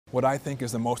what I think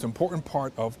is the most important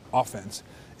part of offense.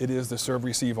 It is the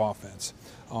serve-receive offense.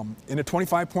 In a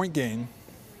 25-point game,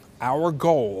 our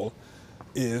goal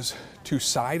is to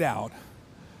side out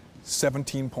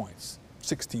 17 points,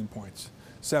 16 points,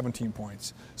 17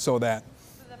 points, so that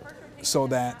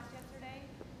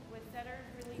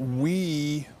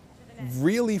we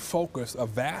really focus a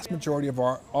vast majority of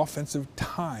our offensive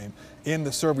time in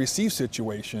the serve-receive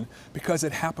situation, because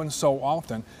it happens so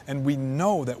often, and we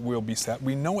know that we'll be set.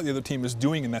 We know what the other team is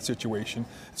doing in that situation,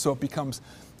 so it becomes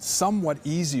somewhat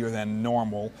easier than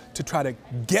normal to try to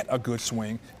get a good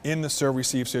swing in the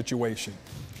serve-receive situation.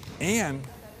 And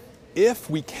if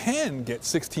we can get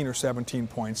 16 or 17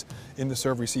 points in the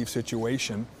serve-receive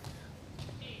situation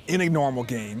in a normal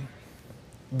game,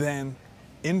 then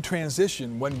in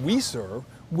transition, when we serve,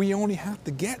 we only have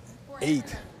to get 8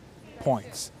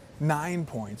 points, 9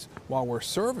 points while we're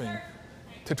serving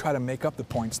to try to make up the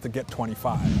points to get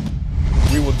 25.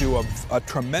 We will do a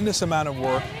tremendous amount of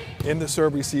work in the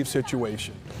serve-receive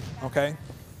situation, okay?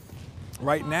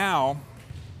 Right now,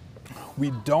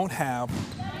 we don't have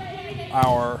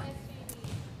our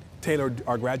Taylor,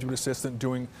 our graduate assistant,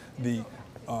 doing the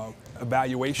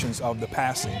evaluations of the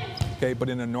passing, okay? But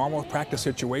in a normal practice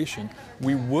situation,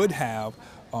 we would have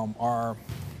our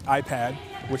iPad,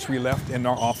 which we left in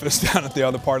our office down at the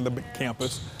other part of the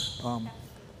campus.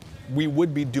 We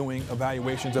would be doing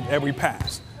evaluations of every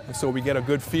pass. And so we get a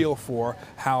good feel for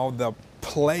how the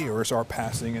players are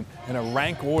passing and a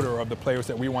rank order of the players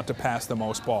that we want to pass the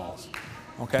most balls,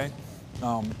 okay?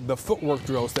 The footwork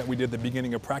drills that we did at the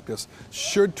beginning of practice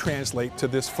should translate to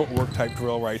this footwork type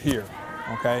drill right here,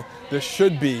 okay? This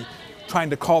should be trying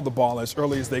to call the ball as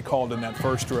early as they called in that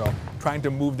first drill, trying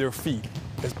to move their feet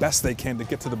as best they can to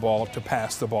get to the ball, to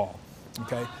pass the ball,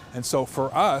 okay? And so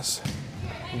for us,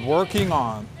 working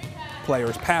on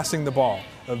players passing the ball,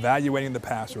 evaluating the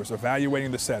passers,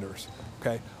 evaluating the setters,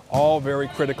 okay? All very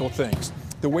critical things.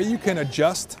 The way you can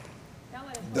adjust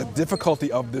the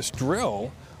difficulty of this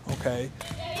drill, okay?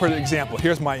 For example,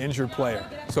 here's my injured player.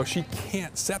 So she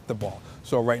can't set the ball.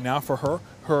 So right now for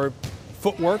her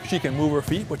footwork, she can move her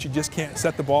feet, but she just can't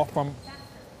set the ball from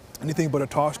anything but a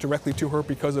toss directly to her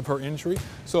because of her injury.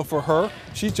 So for her,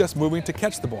 she's just moving to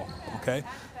catch the ball, okay?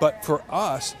 But for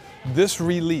us, this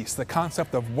release, the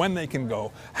concept of when they can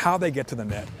go, how they get to the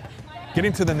net,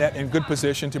 getting to the net in good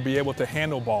position to be able to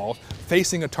handle balls,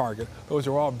 facing a target, those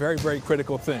are all very, very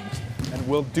critical things. And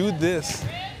we'll do this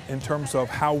in terms of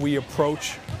how we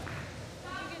approach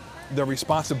the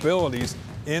responsibilities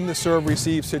in the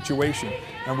serve-receive situation.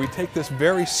 And we take this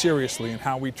very seriously in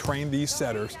how we train these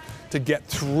setters to get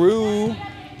through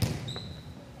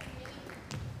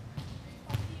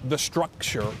the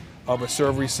structure of a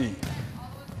serve-receive.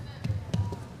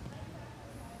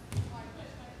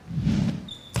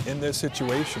 In this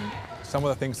situation, some of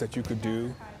the things that you could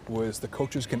do was the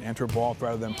coaches can enter balls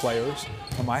rather than players.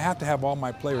 I have to have all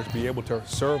my players be able to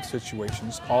serve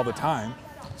situations all the time.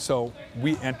 So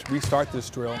we start this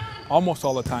drill almost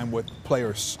all the time with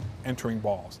players entering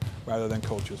balls rather than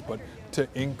coaches. But to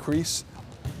increase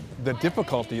the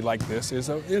difficulty like this is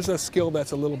a skill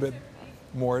that's a little bit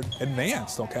more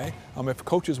advanced, okay? If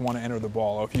coaches want to enter the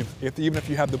ball, or even if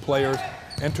you have the players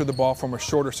enter the ball from a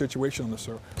shorter situation on the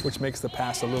serve, which makes the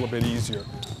pass a little bit easier,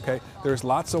 okay? There's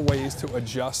lots of ways to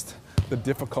adjust the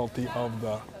difficulty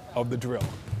of the drill.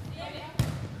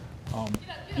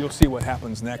 You'll see what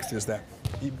happens next is that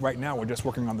right now we're just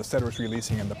working on the setters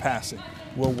releasing and the passing.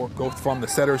 We'll go from the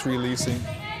setters releasing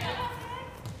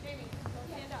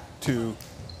to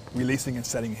releasing and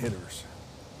setting hitters.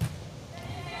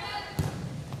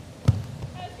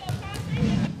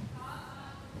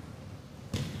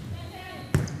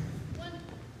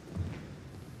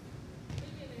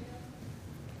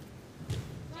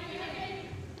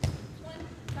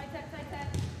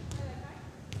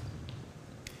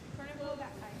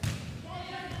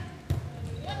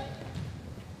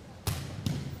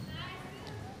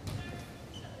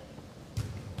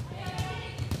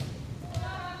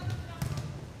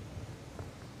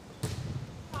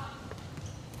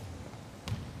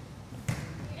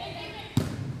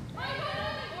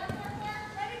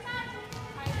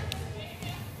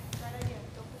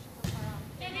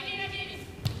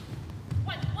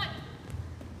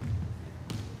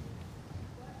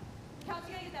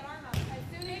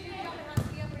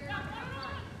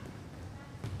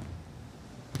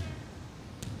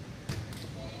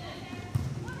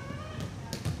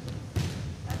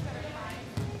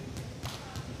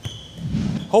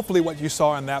 Hopefully what you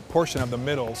saw in that portion of the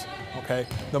middles, okay,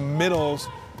 the middles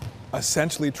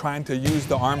essentially trying to use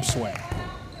the arm swing,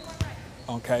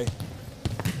 okay?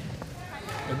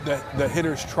 The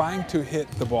hitter's trying to hit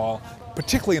the ball,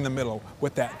 particularly in the middle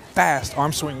with that fast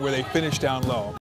arm swing where they finish down low.